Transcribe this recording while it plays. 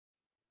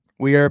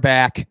We are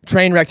back.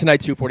 Trainwreck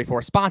Tonight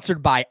 244,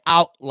 sponsored by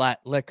Outlet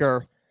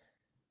Liquor.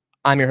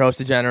 I'm your host,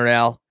 Degenerate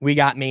Al. We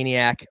got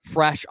Maniac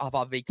fresh off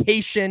a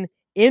vacation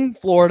in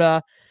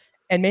Florida.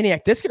 And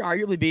Maniac, this could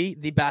arguably be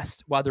the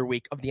best weather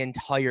week of the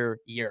entire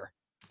year.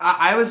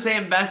 I was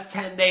saying best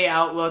 10-day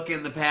outlook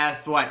in the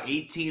past,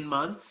 18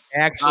 months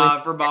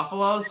Actually, for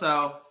Buffalo.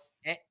 So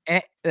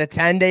the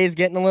 10 days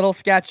getting a little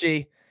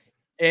sketchy.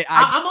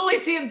 I'm only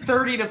seeing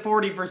 30 to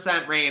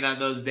 40% rain on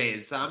those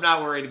days, so I'm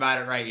not worried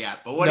about it right yet.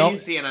 But what are you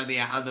seeing on the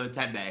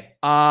 10-day?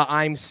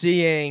 I'm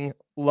seeing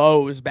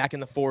lows back in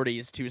the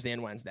 40s Tuesday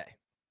and Wednesday,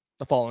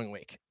 the following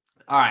week.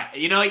 All right.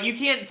 You know, you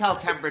can't tell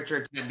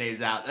temperature 10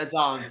 days out. That's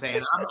all I'm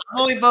saying. I'm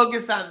only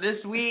focused on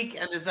this week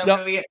and this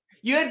upcoming week.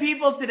 You had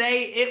people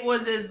today, it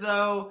was as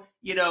though,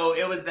 you know,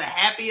 it was the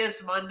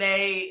happiest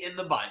Monday in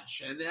the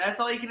bunch. And that's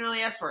all you can really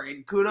ask for.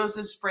 And kudos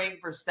to spring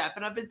for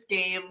stepping up its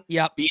game,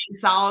 being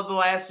solid the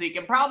last week,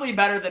 and probably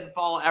better than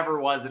fall ever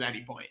was at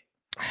any point.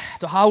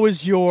 So how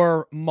was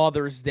your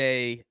Mother's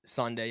Day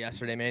Sunday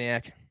yesterday,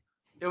 Maniac?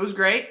 It was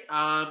great.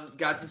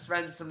 Got to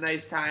spend some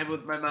nice time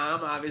with my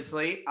mom,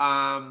 obviously.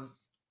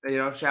 You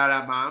know, shout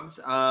out moms.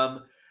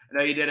 I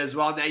know you did as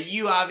well. Now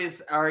you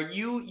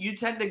you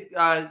tend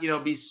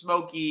to be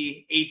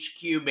Smoky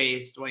HQ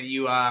based when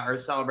you are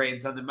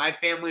celebrating something. My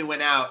family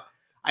went out.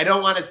 I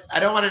don't want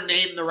to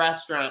name the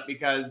restaurant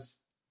because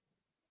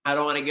I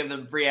don't want to give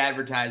them free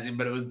advertising,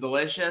 but it was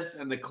delicious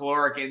and the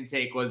caloric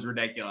intake was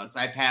ridiculous.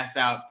 I passed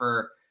out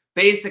for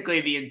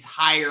basically the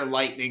entire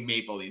Lightning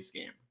Maple Leafs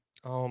game.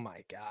 Oh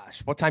my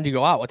gosh. What time did you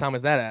go out? What time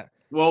was that at?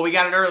 Well, we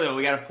got an early one.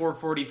 We got a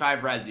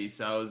 4:45 Resi,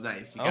 so it was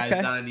nice. You guys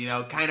done,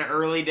 kind of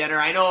early dinner.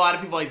 I know a lot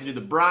of people like to do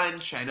the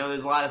brunch. I know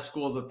there's a lot of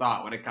schools of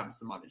thought when it comes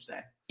to Mother's Day.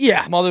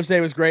 Yeah, Mother's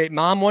Day was great.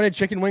 Mom wanted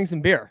chicken wings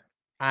and beer.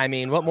 I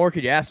mean, what more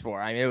could you ask for?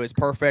 I mean, it was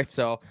perfect.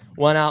 So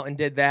went out and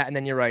did that. And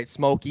then you're right,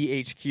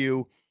 Smoky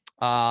HQ,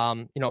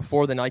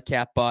 for the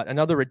nightcap. But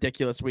another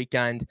ridiculous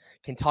weekend.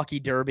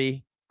 Kentucky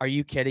Derby. Are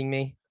you kidding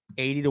me?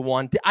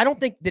 80-1. I don't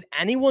think, did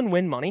anyone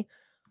win money?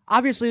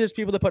 Obviously, there's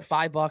people that put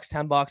 $5,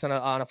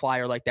 $10 on a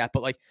flyer like that.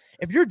 But like,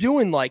 if you're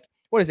doing like,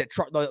 what is it,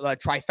 the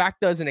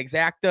trifectas and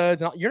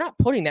exactas, and you're not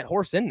putting that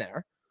horse in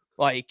there.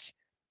 Like,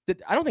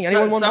 I don't think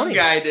anyone won money. Some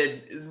guy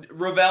did.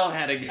 Ravel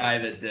had a guy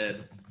that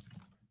did.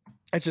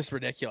 It's just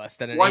ridiculous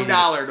that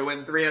 $1 to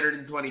win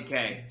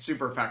 $320K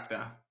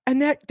superfecta.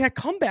 And that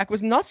comeback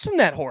was nuts from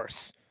that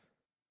horse.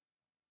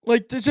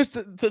 Like, there's just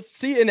to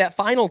see in that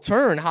final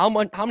turn how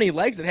many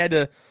legs it had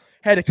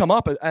to come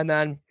up, and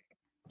then.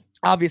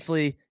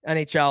 Obviously,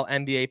 NHL,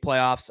 NBA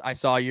playoffs. I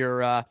saw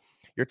your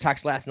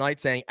text last night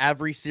saying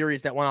every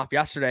series that went off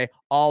yesterday,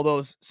 all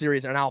those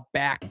series are now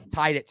back,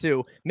 tied at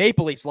 2.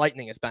 Maple Leafs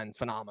Lightning has been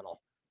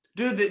phenomenal.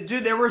 Dude,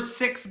 there were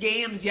 6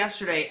 games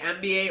yesterday,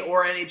 NBA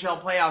or NHL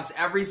playoffs.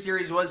 Every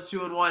series was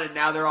 2-1, and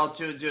now they're all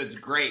 2-2. It's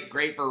great.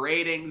 Great for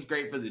ratings,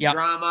 great for the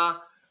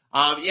drama.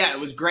 It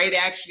was great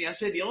action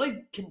yesterday. The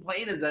only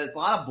complaint is that it's a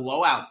lot of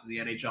blowouts in the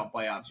NHL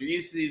playoffs. You're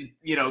used to these,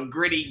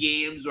 gritty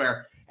games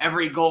where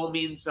every goal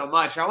means so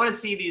much. I want to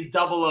see these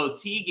double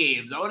OT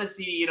games. I want to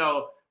see,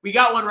 we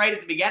got one right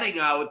at the beginning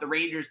with the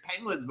Rangers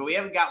Penguins, but we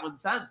haven't got one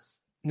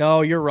since.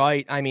 No, you're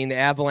right. I mean, the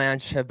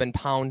Avalanche have been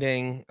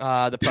pounding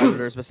the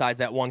Predators besides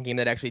that one game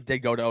that actually did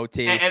go to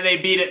OT. And they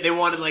beat it. They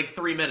won in like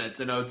 3 minutes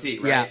in OT,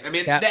 right? Yeah, I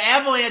mean, the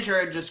Avalanche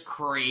are just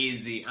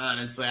crazy,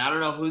 honestly. I don't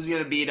know who's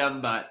going to beat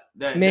them, but...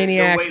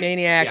 Maniac.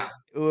 Yeah.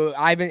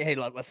 I've been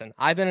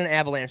an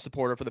Avalanche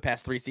supporter for the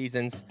past 3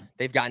 seasons.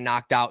 They've gotten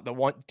knocked out.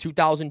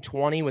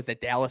 2020 was the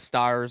Dallas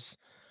Stars.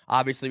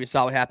 Obviously, we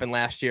saw what happened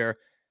last year.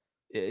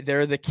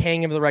 They're the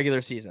king of the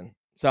regular season.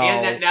 So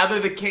and now they're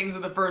the kings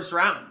of the first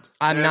round.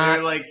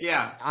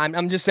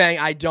 I'm just saying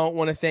I don't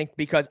want to think,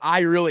 because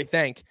I really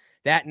think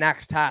that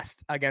next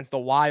test against the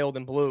Wild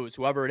and Blues,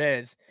 whoever it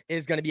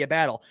is going to be a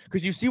battle.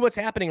 Because you see what's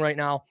happening right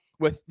now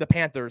with the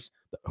Panthers,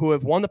 who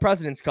have won the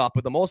President's Cup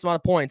with the most amount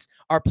of points,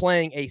 are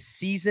playing a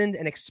seasoned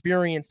and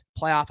experienced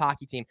playoff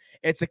hockey team.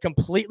 It's a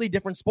completely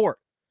different sport.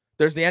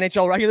 There's the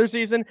NHL regular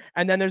season,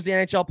 and then there's the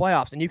NHL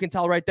playoffs. And you can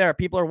tell right there,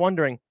 people are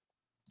wondering,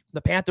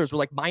 the Panthers were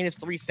like minus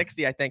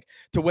 360, I think,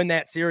 to win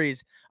that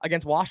series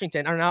against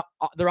Washington.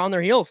 They're on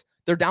their heels.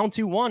 They're down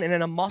 2-1 and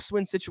in a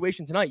must-win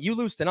situation tonight. You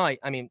lose tonight.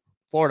 I mean,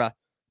 Florida,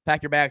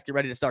 pack your bags, get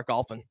ready to start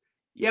golfing.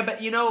 Yeah,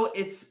 but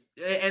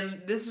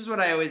and this is what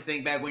I always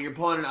think back when you're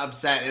pulling an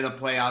upset in a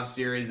playoff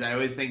series. I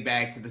always think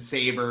back to the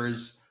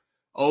Sabres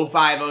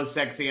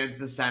 05-06 against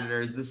the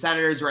Senators. The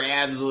Senators were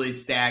absolutely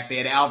stacked. They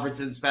had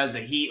Alfredson,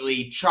 Spezza,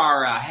 Heatley,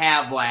 Chara,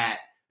 Havlat.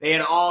 They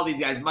had all these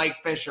guys, Mike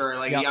Fisher,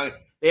 young.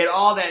 They had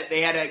all that.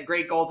 They had a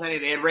great goaltending.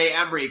 They had Ray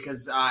Emery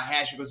because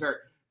Hasek was hurt.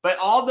 But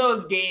all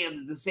those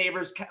games, the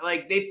Sabres,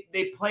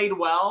 they played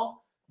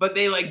well, but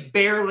they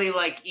barely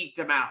eked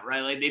them out,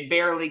 right? They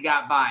barely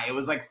got by. It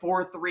was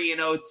 4-3 in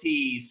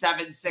OT,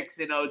 7-6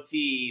 in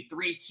OT,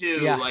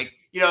 3-2. Yeah.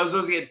 It was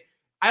those games.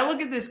 I look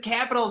at this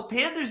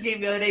Capitals-Panthers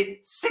game the other day,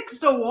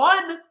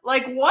 6-1.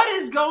 What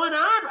is going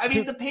on? I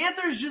mean, the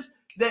Panthers just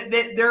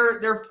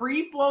their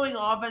free-flowing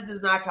offense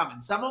is not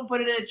coming. Someone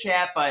put it in a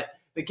chat, but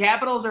the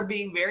Capitals are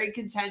being very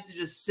content to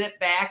just sit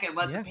back and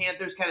let the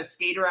Panthers kind of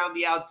skate around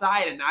the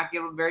outside and not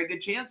give them very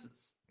good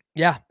chances.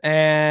 Yeah,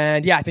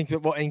 and I think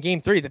that in Game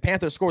 3, the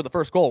Panthers scored the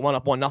first goal, went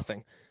up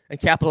 1-0, and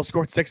Capitals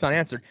scored 6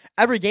 unanswered.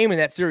 Every game in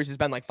that series has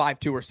been like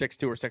 5-2 or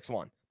 6-2 or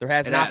 6-1. There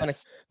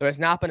has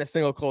not been a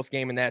single close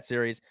game in that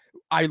series.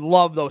 I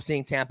love though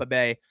seeing Tampa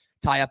Bay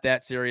tie up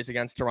that series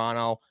against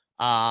Toronto.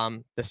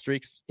 The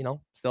streak's,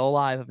 still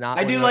alive. If not,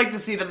 I do like to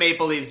see the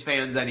Maple Leafs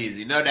fans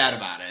uneasy. No doubt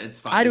about it. It's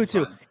fun. I do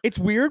too. It's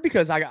weird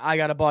because I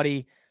got a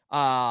buddy,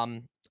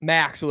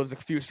 Max, who lives a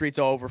few streets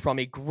over from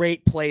me.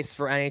 Great place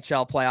for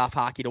NHL playoff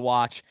hockey to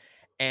watch.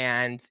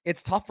 And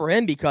it's tough for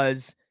him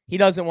because he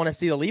doesn't want to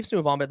see the Leafs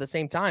move on. But at the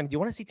same time, do you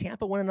want to see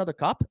Tampa win another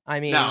cup? I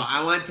mean, no,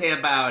 I want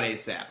Tampa out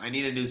ASAP. I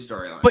need a new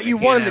storyline. But you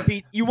wanted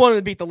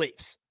to beat the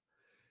Leafs.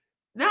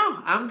 No,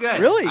 I'm good.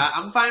 Really?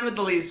 I'm fine with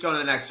the Leafs going to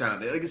the next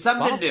round. Like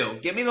something new.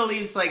 Give me the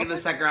Leafs in the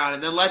second round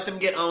and then let them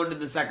get owned in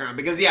the second round.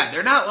 Because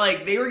they're not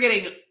they were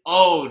getting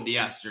owned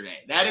yesterday.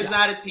 That is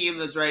not a team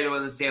that's ready to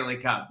win the Stanley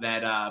Cup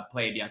that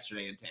played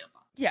yesterday in Tampa.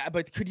 Yeah,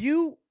 but could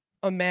you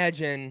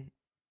imagine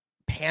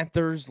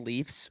Panthers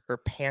Leafs or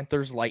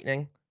Panthers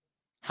Lightning?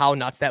 How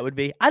nuts that would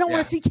be. I don't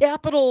want to see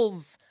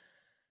Capitals.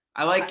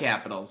 I like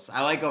Capitals.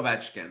 I like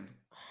Ovechkin.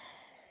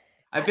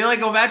 I feel like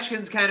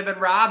Ovechkin's kind of been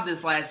robbed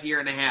this last year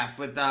and a half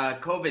with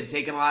COVID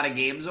taking a lot of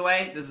games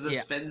away. This is a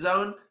spin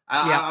zone.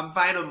 I'm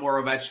fine with more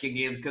Ovechkin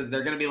games because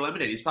they're going to be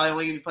limited. He's probably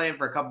only going to be playing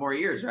for a couple more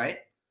years, right?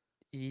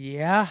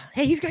 Yeah.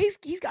 Hey, he's got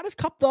his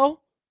cup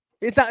though.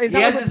 He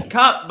has his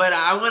cup, but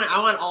I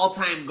want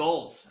all-time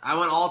goals. I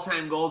want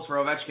all-time goals for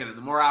Ovechkin, and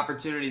the more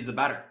opportunities, the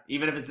better,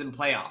 even if it's in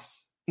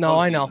playoffs. No,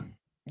 I know.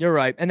 You're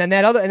right. And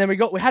then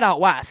we head out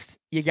west.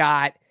 You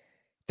got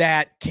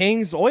that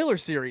Kings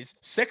Oilers series,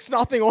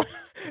 6-0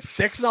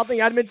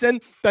 Edmonton,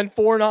 then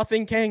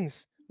 4-0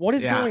 Kings. What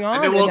is going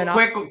on?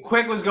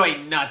 Quick was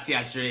going nuts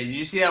yesterday. Did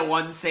you see that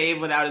one save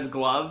without his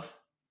glove?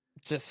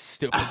 Just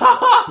stupid.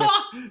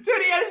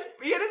 Dude,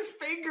 he had his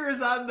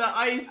fingers on the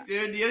ice,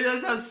 dude. You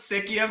know how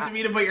sick you have to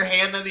be to put your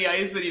hand on the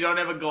ice when you don't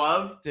have a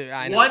glove? Dude,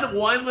 I know.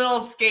 One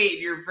little skate,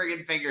 your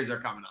friggin' fingers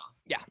are coming off.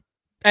 Yeah.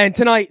 And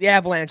tonight, the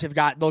Avalanche they're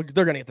going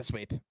to get the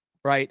sweep,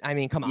 right? I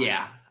mean, come on.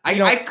 Yeah.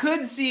 I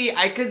could see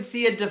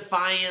a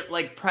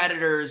defiant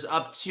Predators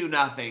up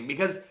 2-0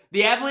 because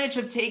the Avalanche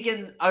have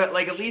taken at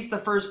least the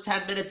first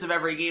 10 minutes of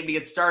every game to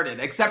get started,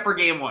 except for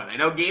game 1. I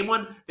know game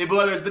 1 they blew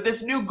others, but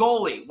this new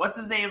goalie, what's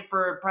his name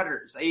for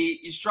Predators?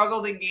 He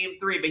struggled in game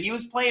 3, but he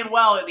was playing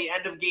well at the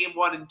end of game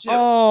 1 and 2.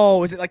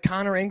 Oh, is it like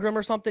Connor Ingram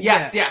or something?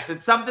 Yes,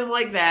 it's something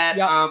like that.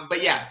 Yep. But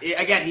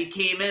again, he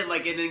came in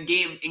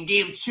in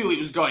game 2 he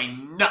was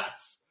going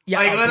nuts.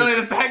 Yeah, literally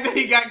the fact that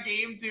he got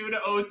game 2 to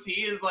OT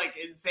is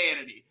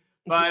insanity.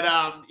 But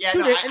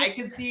I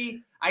can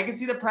see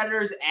the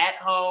Predators at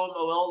home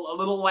a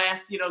little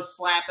last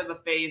slap in the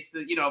face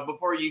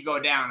before you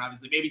go down.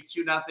 Obviously, maybe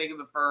 2-0 in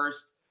the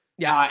first.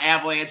 Yeah,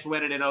 Avalanche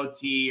win it in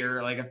OT or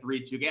a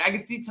 3-2 game. I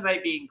can see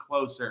tonight being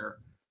closer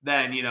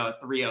than a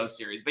 3-0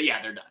 series. But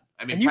they're done.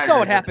 I mean, and you saw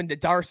what happened to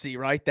Darcy,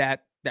 right?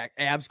 That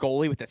Avs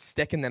goalie with the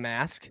stick in the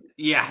mask.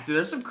 Yeah, dude,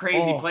 there's some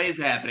crazy plays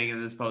happening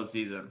in this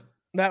postseason.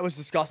 That was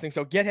disgusting.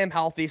 So get him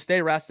healthy,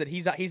 stay rested.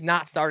 He's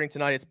not starting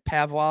tonight. It's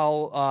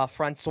Pavel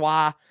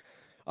Francois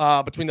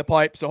between the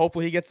pipes. So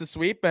hopefully he gets the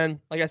sweep. And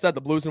like I said, the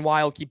Blues and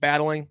Wild keep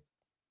battling.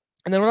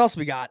 And then what else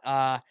we got?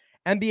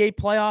 NBA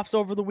playoffs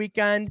over the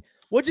weekend.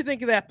 What'd you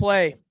think of that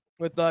play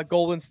with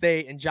Golden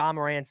State and Ja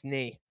Morant's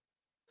knee?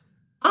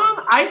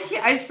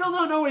 I still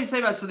don't know what he's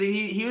saying about. So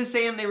he was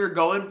saying they were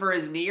going for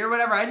his knee or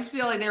whatever. I just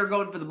feel like they were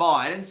going for the ball.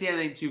 I didn't see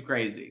anything too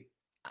crazy.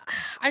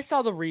 I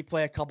saw the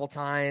replay a couple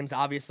times.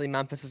 Obviously,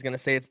 Memphis is going to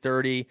say it's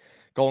dirty.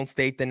 Golden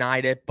State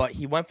denied it, but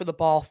he went for the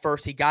ball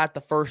first. He got it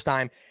the first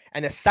time.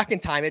 And the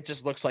second time, it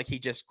just looks like he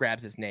just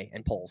grabs his knee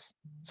and pulls.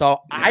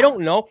 So I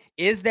don't know.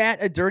 Is that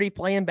a dirty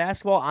play in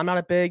basketball? I'm not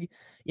a big,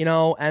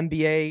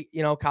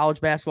 NBA,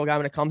 college basketball guy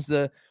when it comes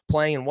to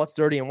playing and what's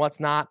dirty and what's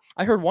not.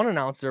 I heard one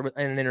announcer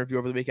in an interview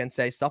over the weekend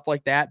say stuff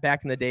like that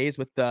back in the days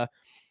with the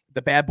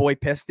bad boy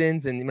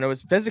Pistons, and when it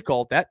was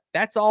physical,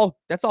 that's all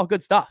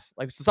good stuff.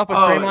 Like stuff with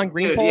Draymond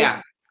Green pulls,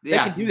 they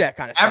can do that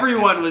kind of stuff.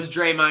 Everyone was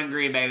Draymond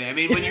Green back then. I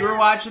mean, when you were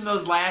watching the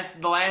Last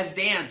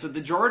Dance with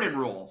the Jordan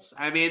rules,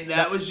 I mean,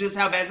 that was just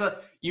how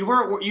basketball. They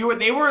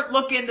weren't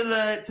looking to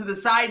the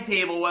side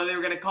table whether they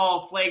were going to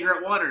call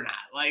flagrant one or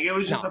not. It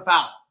was just a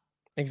foul.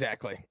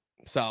 Exactly.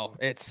 So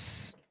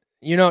it's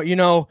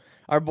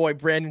our boy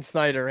Brandon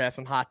Snyder has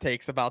some hot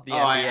takes about the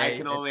NBA. I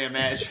can only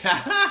imagine.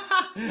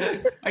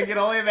 I can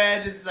only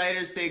imagine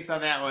Snyder's takes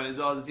on that one as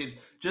well as it seems.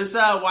 Just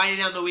winding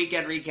down the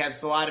weekend recap.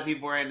 So a lot of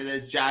people were into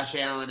this. Josh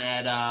Allen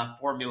had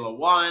Formula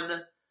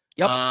One.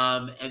 Yep.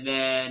 And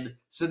then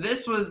so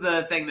this was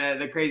the thing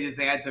the craziest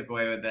thing I took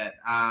away with it.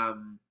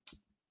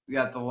 We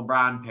got the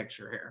LeBron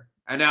picture here.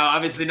 I know,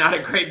 obviously not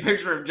a great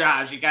picture of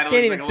Josh. He kind of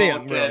looks like a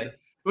little kid.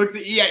 Really.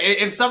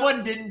 If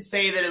someone didn't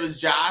say that it was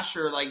Josh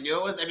or knew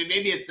it was, I mean,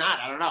 maybe it's not.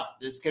 I don't know.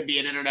 This could be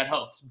an internet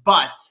hoax,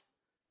 but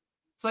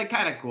it's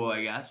kind of cool,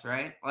 I guess,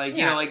 right?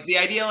 The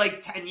idea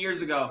 10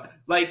 years ago,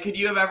 could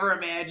you have ever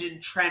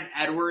imagined Trent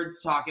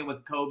Edwards talking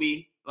with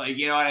Kobe Like,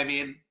 you know what I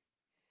mean?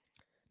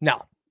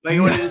 No. Like, it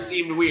would have just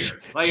seemed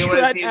weird. Like, it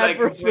would have seemed like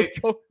complete,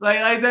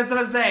 like that's what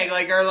I'm saying.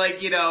 Like, or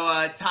like,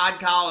 Todd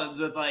Collins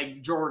with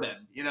like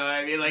Jordan. You know what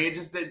I mean? Like, it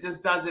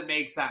just doesn't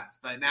make sense.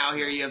 But now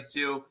here you have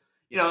two.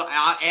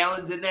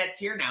 Allen's in that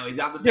tier now. He's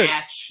on the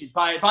match. He's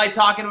probably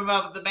talking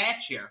about the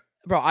match here.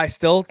 Bro,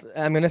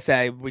 I'm gonna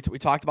say we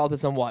talked about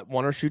this on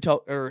one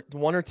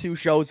or two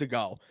shows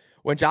ago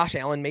when Josh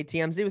Allen made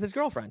TMZ with his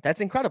girlfriend.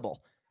 That's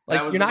incredible.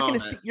 Like, you're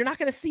not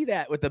gonna see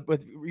that with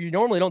you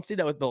normally don't see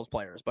that with Bills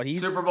players, but he's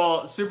Super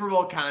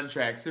Bowl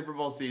contract, Super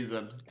Bowl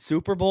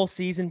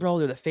season, bro.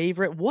 They're the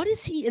favorite. What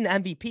is he in the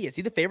MVP? Is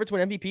he the favorite to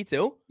win MVP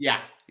too? Yeah,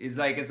 it's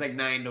like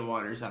 9-1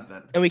 or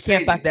something. And we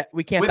can't bet that.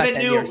 We can't bet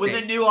that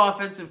with a new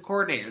offensive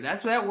coordinator.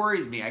 That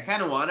worries me. I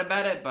kind of want to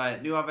bet it,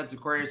 but new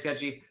offensive coordinator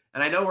sketchy.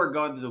 And I know we're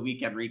going to the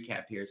weekend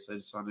recap here, so I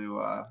just want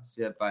to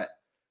see it. But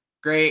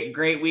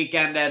great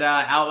weekend at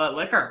Outlet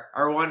Liquor,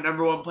 our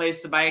number one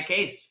place to buy a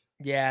case.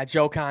 Yeah,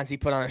 Joe Conzi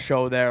put on a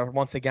show there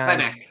once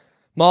again,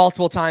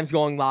 multiple times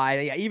going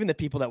live. Yeah, even the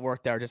people that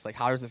work there are just like,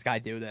 how does this guy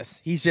do this?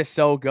 He's just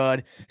so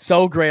good,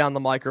 so great on the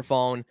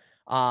microphone.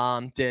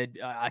 Did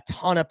a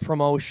ton of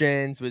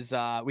promotions.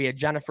 We had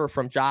Jennifer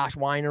from Josh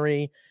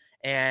Winery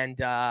and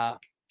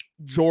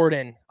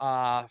Jordan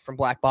from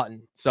Black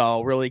Button.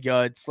 So really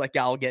good. Slick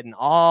Al getting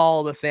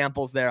all the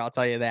samples there, I'll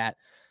tell you that.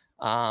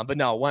 But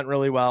no, went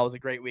really well. It was a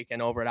great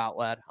weekend over at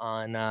Outlet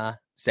on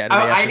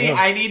Saturday.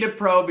 I need to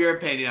probe your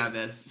opinion on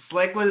this.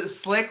 Slick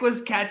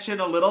was catching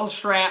a little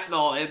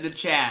shrapnel in the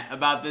chat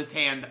about this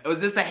hand. Was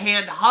this a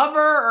hand hover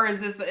or is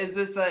this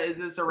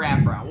a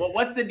wraparound?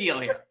 What's the deal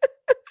here?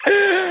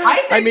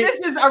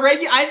 This is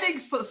I think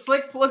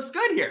Slick looks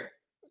good here.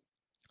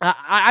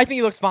 I think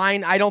he looks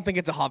fine. I don't think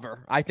it's a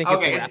hover. I think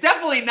it's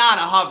definitely not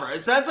a hover.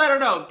 So that's, I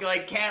don't know.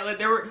 Like,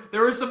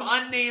 there were some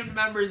unnamed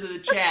members of the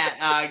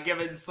chat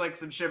giving Slick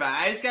some shit about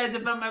it. I just got to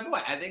defend my boy.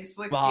 I think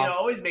Slick's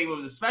always make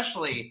moves,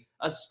 especially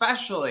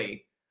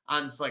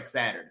on Slick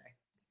Saturday.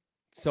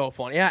 So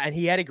fun, yeah. And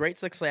he had a great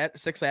Slick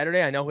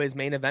Saturday. I know his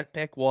main event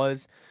pick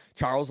was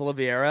Charles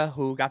Oliveira,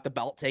 who got the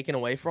belt taken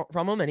away from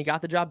him, and he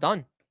got the job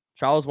done.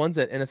 Charles wins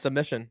it in a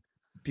submission,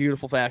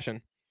 beautiful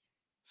fashion.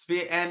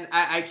 And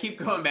I keep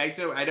going back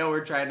to it. I know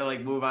we're trying to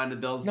move on to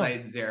Bills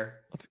Titans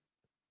here.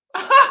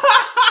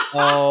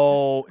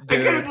 Oh, dude.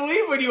 I couldn't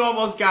believe when you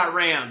almost got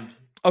rammed.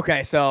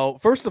 Okay, so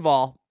first of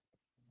all,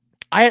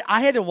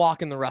 I had to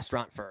walk in the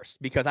restaurant first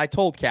because I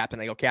told Captain,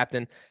 I go,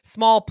 Captain,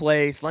 small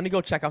place. Let me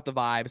go check out the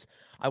vibes.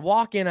 I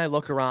walk in, I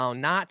look around,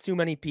 not too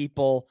many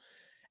people.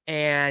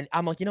 And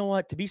I'm like, you know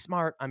what? To be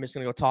smart, I'm just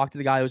going to go talk to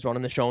the guy who's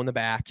running the show in the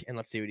back and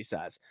let's see what he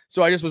says.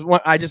 So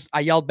I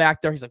yelled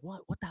back there. He's like,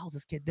 what the hell is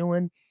this kid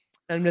doing?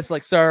 And I'm just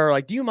like, sir,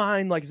 do you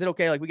mind? Is it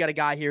okay? We got a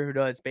guy here who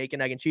does bacon,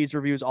 egg, and cheese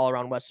reviews all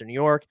around Western New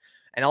York.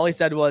 And all he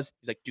said was,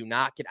 he's like, do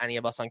not get any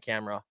of us on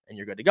camera and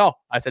you're good to go.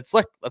 I said,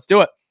 Slick, let's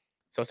do it.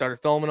 So I started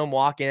filming him,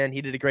 walk in.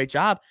 He did a great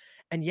job.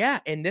 And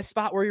yeah, in this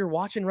spot where you're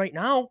watching right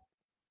now,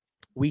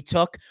 we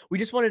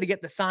just wanted to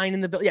get the sign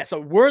in the bill. Yeah, so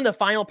we're in the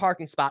final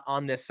parking spot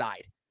on this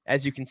side,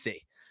 as you can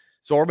see.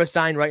 Zorba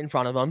sign right in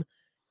front of him.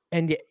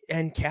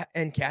 And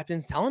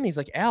Captain's telling me, he's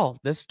like, Al,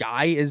 this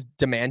guy is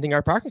demanding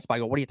our parking spot. I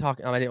go, what are you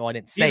talking about? I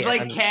didn't say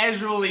it. He's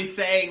casually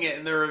saying it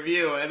in the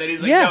review. And then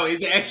he's like, no,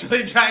 he's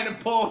actually trying to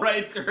pull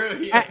right through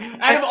here.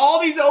 Out of all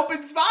these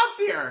open spots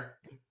here.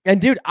 And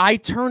dude, I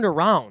turned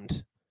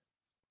around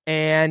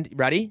and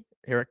ready?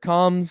 Here it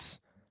comes.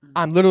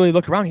 I'm literally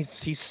looking around.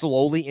 He's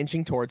slowly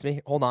inching towards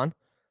me. Hold on.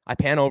 I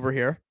pan over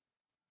here.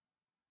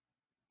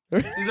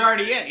 He's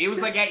already in. He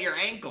was at your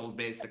ankles,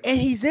 basically.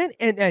 And he's in.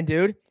 And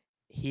dude,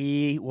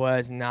 he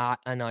was not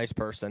a nice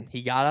person.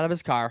 He got out of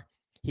his car.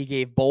 He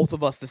gave both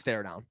of us the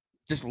stare down.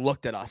 Just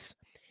looked at us.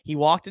 He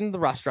walked into the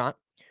restaurant.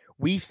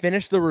 We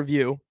finished the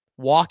review,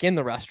 walk in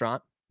the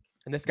restaurant,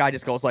 and this guy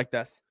just goes like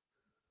this.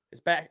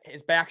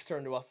 His back's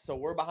turned to us, so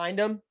we're behind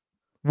him.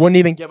 Wouldn't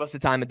even give us the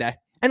time of day.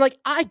 And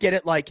I get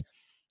it.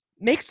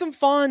 Make some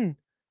fun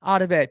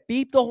out of it.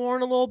 Beep the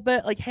horn a little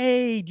bit.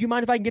 Hey, do you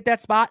mind if I can get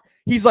that spot?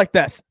 He's like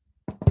this.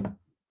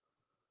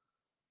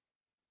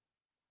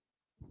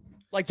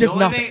 Just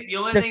nothing. The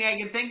only thing I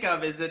can think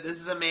of is that this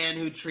is a man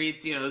who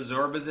treats,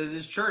 Zorba's as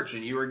his church,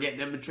 and you were getting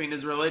in between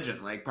his religion,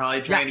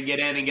 probably trying to get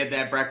in and get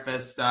that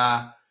breakfast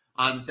on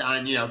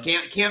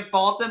can't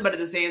fault him, but at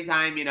the same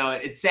time,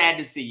 it's sad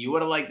to see. You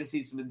would have liked to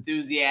see some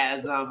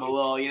enthusiasm, a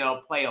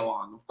little play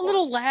along, a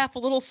little laugh, a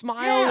little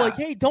smile,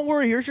 hey, don't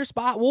worry, here's your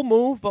spot, we'll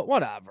move, but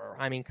whatever.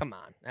 I mean, come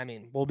on.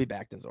 We'll be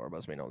back to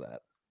Zorba's, we know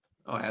that.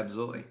 Oh,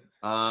 absolutely.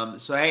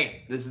 So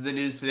hey, this is the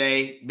news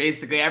today.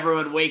 Basically,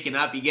 everyone waking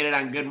up. You get it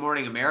on Good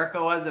Morning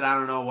America, was it? I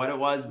don't know what it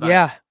was, but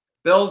yeah.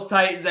 Bills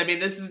Titans.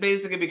 This has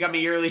basically become a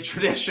yearly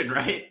tradition,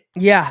 right?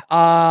 Yeah.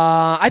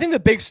 I think the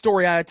big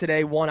story out of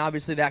today, one,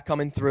 obviously that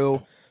coming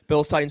through,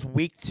 Bills Titans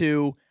week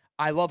 2.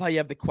 I love how you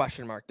have the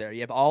question mark there.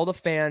 You have all the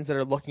fans that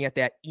are looking at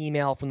that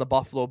email from the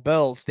Buffalo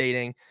Bills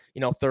stating,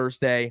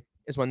 Thursday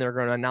is when they're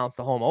going to announce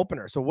the home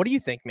opener. So what do you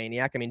think,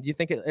 Maniac? Do you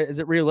think is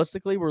it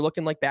realistically we're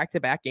looking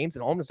back-to-back games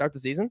at home to start the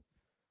season?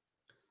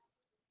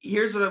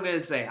 Here's what I'm going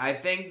to say. I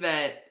think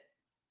that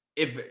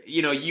if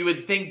you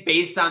would think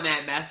based on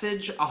that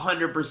message,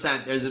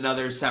 100% there's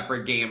another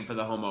separate game for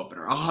the home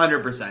opener.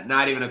 100%,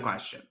 not even a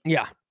question.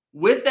 Yeah.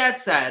 With that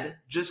said,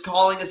 just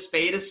calling a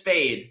spade,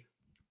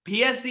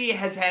 PSE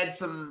has had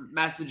some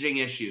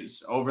messaging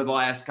issues over the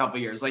last couple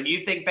of years. Like you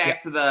think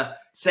back to the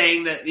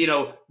saying that,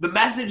 the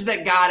message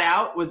that got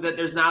out was that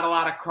there's not a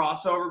lot of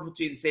crossover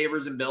between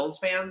Sabres and Bills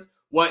fans.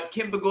 What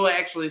Kim Pegula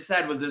actually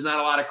said was there's not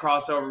a lot of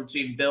crossover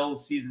between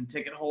Bills season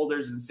ticket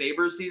holders and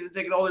Sabres season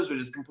ticket holders,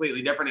 which is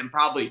completely different and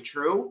probably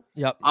true.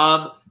 Yep.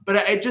 But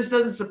it just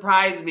doesn't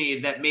surprise me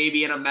that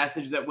maybe in a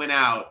message that went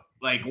out,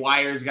 like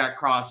wires got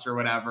crossed or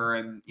whatever,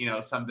 and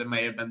something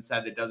may have been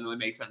said that doesn't really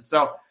make sense.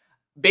 So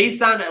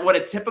based on what a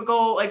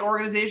typical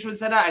organization would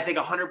send out, I think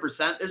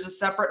 100% there's a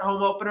separate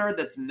home opener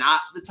that's not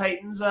the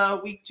Titans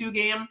week 2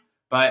 game.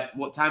 But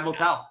what time will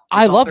tell.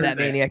 I love that,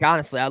 Maniac.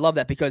 Honestly, I love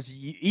that because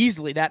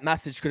easily that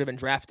message could have been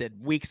drafted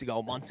weeks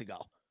ago, months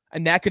ago.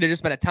 And that could have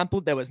just been a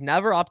template that was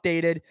never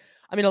updated.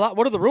 I mean,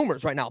 what are the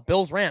rumors right now?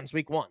 Bills, Rams,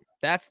 week 1.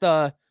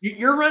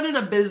 You're running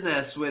a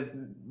business with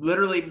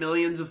literally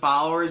millions of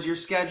followers. You're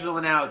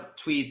scheduling out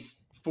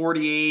tweets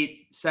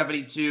 48,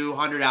 72,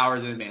 100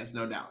 hours in advance,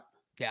 no doubt.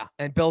 Yeah.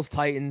 And Bills,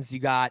 Titans, you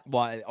got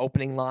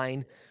opening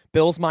line.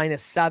 Bills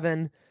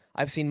 -7.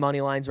 I've seen money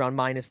lines around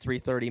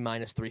 -330,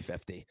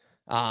 -350.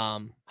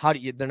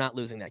 They're not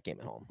losing that game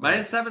at home.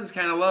 -7 is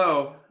kind of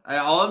low.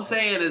 All I'm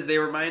saying is they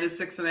were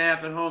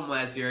 -6.5 at home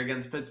last year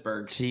against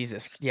Pittsburgh.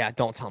 Jesus. Yeah.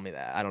 Don't tell me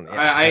that. I don't know.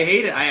 I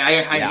hate it.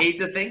 I hate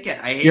to think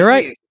it. You're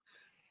right.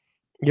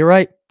 You're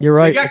right.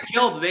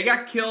 They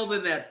got killed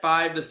in that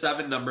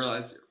 5-7 number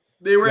last year.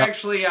 They were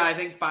actually, I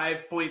think,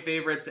 5-point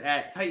favorites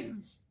at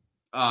Titans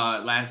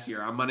last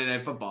year on Monday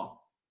Night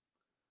Football.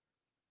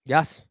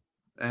 Yes.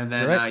 And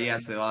then,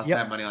 yes, they lost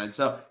that money line.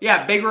 So,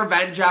 yeah, big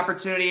revenge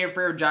opportunity here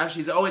for Josh.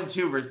 He's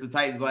 0-2 versus the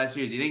Titans last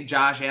year. Do you think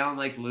Josh Allen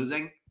likes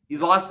losing?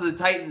 He's lost to the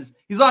Titans.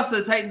 He's lost to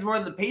the Titans more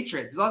than the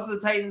Patriots. He's lost to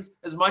the Titans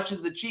as much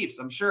as the Chiefs.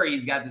 I'm sure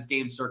he's got this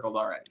game circled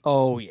already.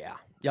 Oh, yeah.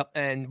 Yep.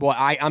 And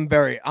I'm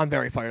very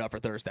fired up for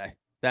Thursday.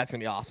 That's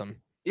going to be awesome.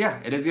 Yeah,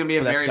 it is going to be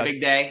a very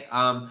big day.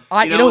 You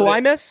know who I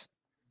miss?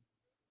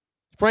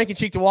 Frank and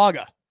Cheek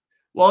Tawaga.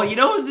 Well, you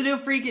know who's the new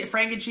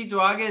Frank and Cheek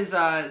Tawaga is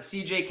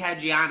CJ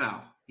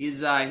Caggiano.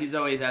 He's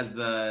always has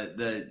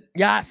the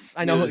yes,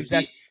 I know who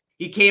exactly.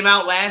 He came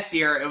out last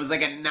year. It was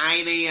like a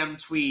 9 a.m.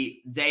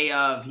 tweet day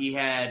of. He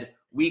had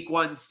week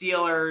 1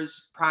 Steelers,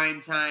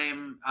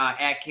 primetime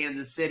at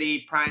Kansas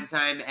City,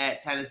 primetime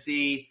at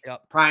Tennessee,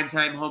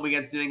 primetime home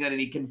against New England, and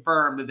he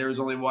confirmed that there was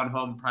only one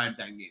home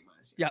primetime game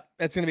last year. Yep,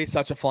 it's going to be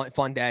such a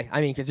fun day. I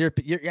mean, because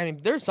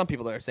there's some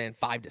people that are saying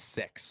 5 to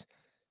 6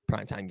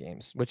 primetime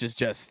games, which is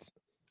just.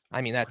 I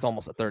mean, that's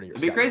almost a 30 year.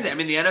 It'd be crazy. I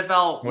mean, the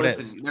NFL,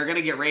 listen, they're going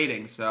to get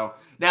ratings. So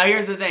now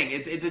here's the thing.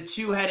 It's a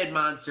 2-headed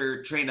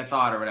monster train of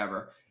thought or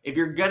whatever. If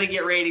you're going to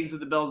get ratings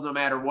with the Bills, no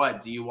matter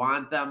what, do you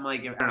want them? I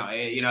don't know.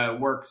 It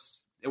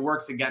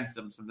works against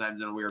them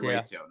sometimes in a weird way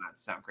too. Not to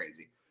sound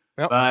crazy.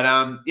 Yep.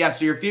 But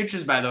so your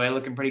futures, by the way,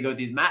 looking pretty good with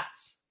these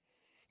Mets.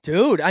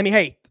 Dude, I mean,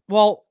 hey,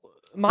 well,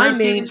 my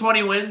main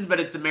 20 wins,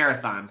 but it's a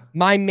marathon.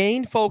 My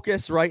main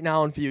focus right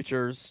now in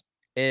futures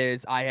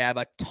is I have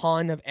a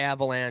ton of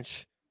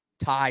Avalanche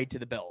tied to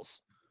the Bills.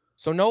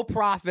 So no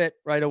profit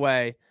right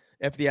away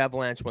if the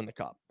Avalanche win the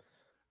cup.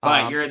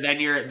 But then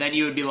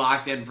you would be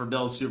locked in for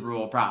Bills Super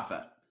Bowl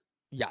profit.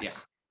 Yes. Yeah.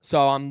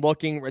 So I'm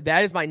looking,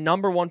 that is my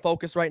number one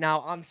focus right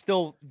now. I'm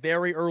still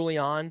very early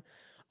on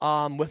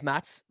with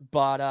Mets,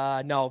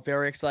 but no,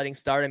 very exciting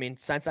start. I mean,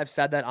 since I've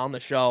said that on the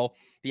show,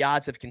 the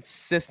odds have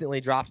consistently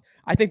dropped.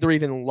 I think they're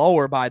even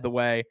lower, by the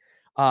way,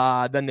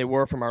 than they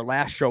were from our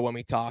last show when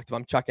we talked.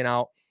 I'm checking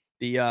out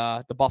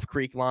the Buff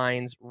Creek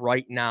lines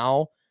right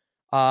now.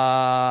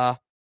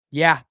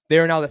 Yeah,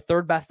 they're now the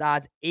third best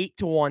odds,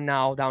 8-1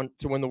 now down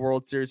to win the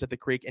World Series at the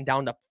Creek and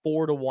down to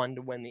 4-1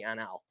 to win the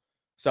NL.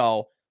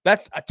 So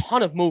that's a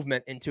ton of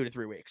movement in 2 to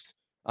 3 weeks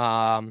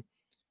for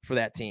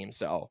that team.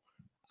 So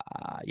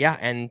yeah,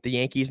 and the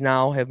Yankees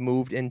now have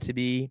moved in to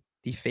be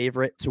the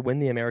favorite to win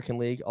the American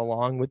League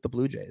along with the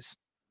Blue Jays.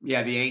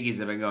 Yeah, the Yankees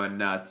have been going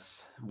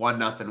nuts.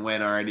 1-0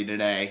 win already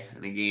today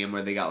in a game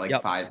where they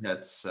got 5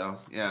 hits. So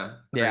yeah,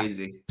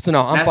 crazy. Yeah. So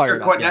no, I'm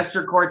fired up.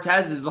 Nestor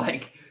Cortez is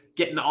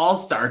getting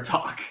all-star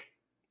talk.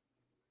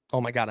 Oh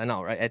my God, I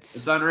know, right?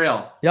 It's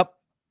unreal. Yep.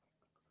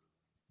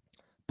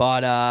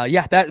 But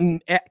yeah, that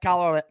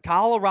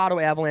Colorado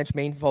Avalanche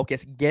main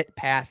focus, get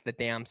past the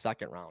damn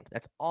second round.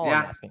 That's all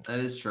I'm asking. That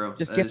is true.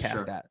 Just get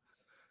past that.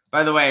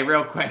 By the way,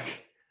 real quick,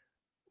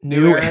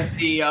 new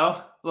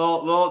CEO.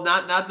 Little,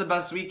 not the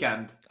best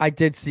weekend. I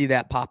did see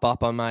that pop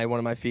up on one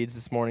of my feeds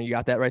this morning. You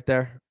got that right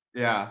there?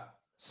 Yeah.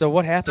 So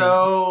what happened?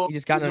 So he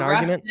just got in an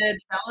argument?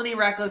 Felony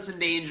reckless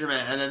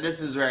endangerment, and then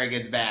this is where it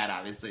gets bad,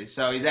 obviously.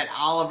 So he's at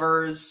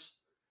Oliver's,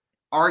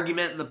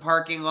 argument in the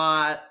parking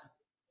lot.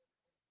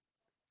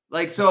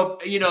 This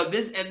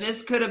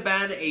could have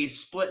been a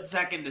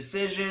split-second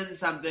decision,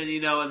 something,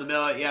 in the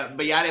middle,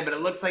 but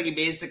it looks like he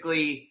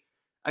basically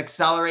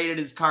accelerated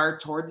his car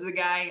towards the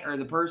guy or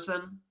the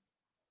person.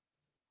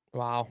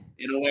 Wow.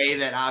 in a way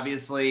that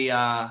obviously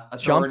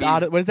authorities jumped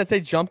out of, what does that say?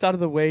 Jumped out of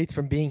the way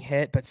from being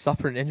hit, but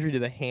suffered an injury to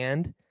the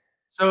hand.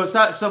 So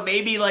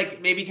maybe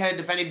kind of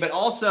defending, but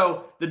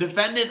also the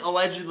defendant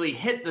allegedly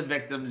hit the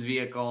victim's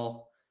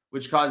vehicle,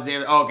 which caused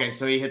damage. Oh, okay,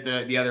 so he hit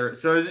the other.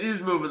 So he's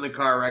moving the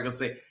car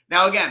recklessly.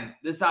 Now again,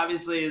 this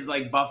obviously is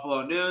like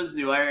Buffalo news,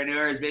 new era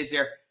is based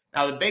here.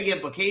 Now the big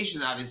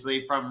implication,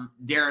 obviously, from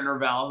Darren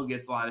Norvell, who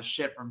gets a lot of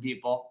shit from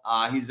people.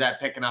 He's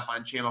picking up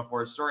on Channel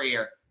 4's story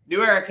here.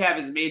 New Era Cav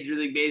is Major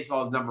League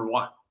Baseball's number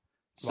one.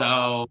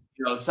 So,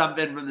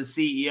 something from the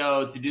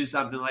CEO to do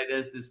something like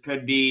this. This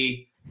could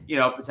be,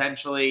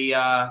 potentially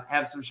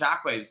have some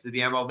shockwaves to the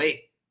MLB.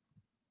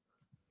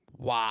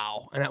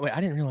 Wow. And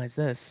I didn't realize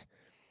this.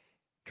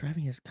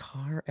 Driving his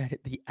car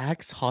at the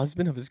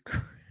ex-husband of his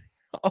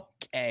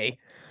okay.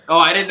 Oh,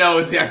 I didn't know it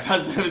was the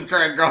ex-husband of his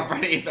current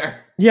girlfriend either.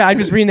 Yeah, I'm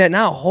just reading that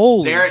now.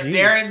 Holy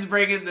Darren's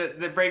bringing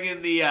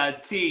the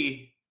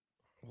tea.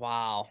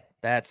 Wow.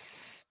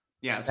 That's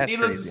so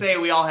needless to say,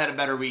 we all had a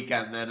better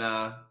weekend than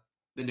the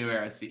New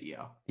Era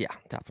CEO. Yeah,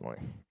 definitely.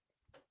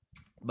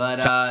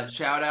 But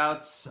shout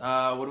outs.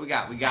 What do we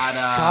got? We got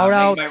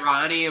Made by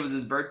Ronnie. It was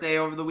his birthday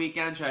over the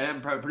weekend. Shout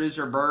out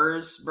Producer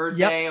Burr's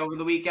birthday over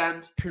the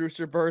weekend.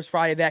 Producer Burr's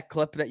Friday. That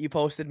clip that you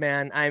posted,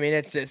 man. I mean,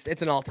 it's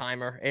an all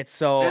timer. It's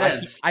so. It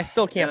is. I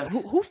still can't.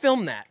 Yeah. Who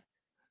filmed that?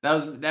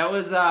 That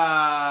was.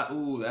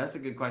 That's a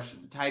good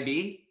question. Ty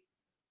B.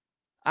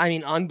 I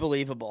mean,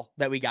 unbelievable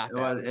that we got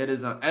that. It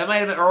is. It might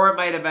have been, or it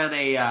might have been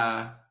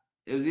a.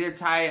 It was either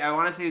Ty. I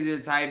want to say it was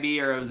either Ty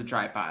B or it was a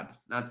tripod.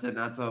 Not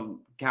to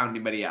count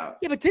anybody out.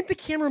 Yeah, but didn't the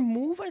camera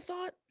move? I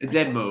thought it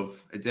did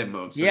move. It did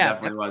move. So yeah, it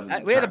definitely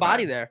wasn't. We had a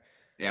body there.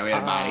 Yeah, we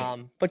had a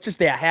body. But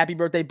just happy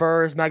birthday,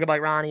 Burrs,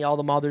 Megabyte Ronnie, all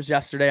the mothers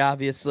yesterday,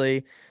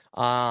 obviously.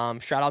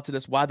 Shout out to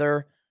this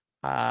weather.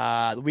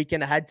 The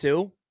weekend ahead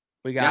too.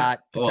 We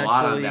got a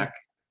lot on deck.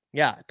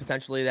 Yeah,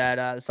 potentially that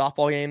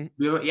softball game.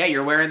 Yeah,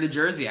 you're wearing the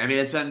jersey. I mean,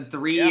 it's been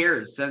 3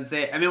 years since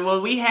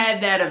when we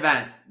had that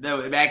event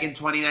back in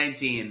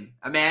 2019,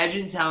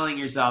 imagine telling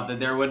yourself that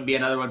there wouldn't be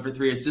another one for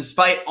 3 years,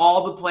 despite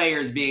all the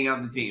players being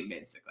on the team,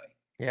 basically.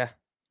 Yeah,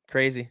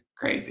 crazy.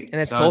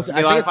 And it's close. It's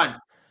going to be a lot of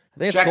fun. I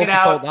think check it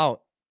out. Sold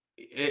out.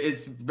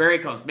 It's very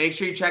close. Make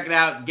sure you check it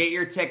out. Get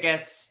your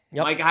tickets.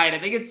 Yep. Micah Hyde. I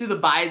think it's through the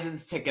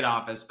Bison's ticket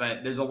office,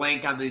 but there's a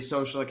link on these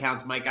social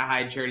accounts. Micah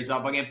Hyde charity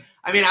softball game.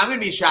 I mean, I'm going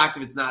to be shocked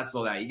if it's not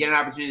sold out. You get an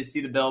opportunity to see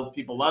the Bills.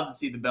 People love to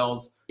see the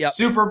Bills. Yep.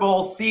 Super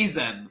Bowl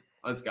season.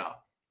 Let's go.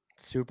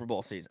 Super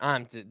Bowl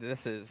season.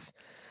 This is,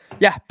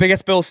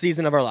 biggest Bills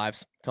season of our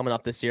lives coming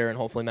up this year, and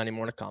hopefully many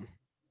more to come.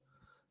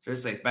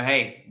 Seriously. But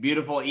hey,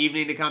 beautiful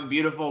evening to come.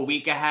 Beautiful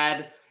week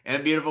ahead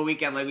and a beautiful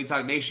weekend. Like we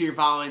talked, make sure you're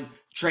following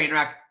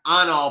Trainwreck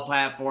on all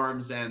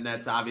platforms, and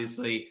that's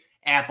obviously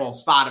Apple,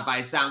 Spotify,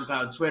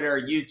 SoundCloud, Twitter,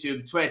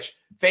 YouTube, Twitch,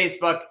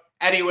 Facebook,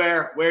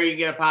 anywhere where you can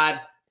get a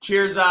pod.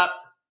 Cheers up,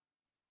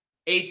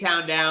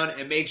 A-Town down,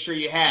 and make sure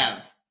you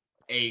have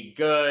a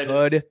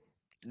good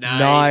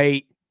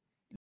night.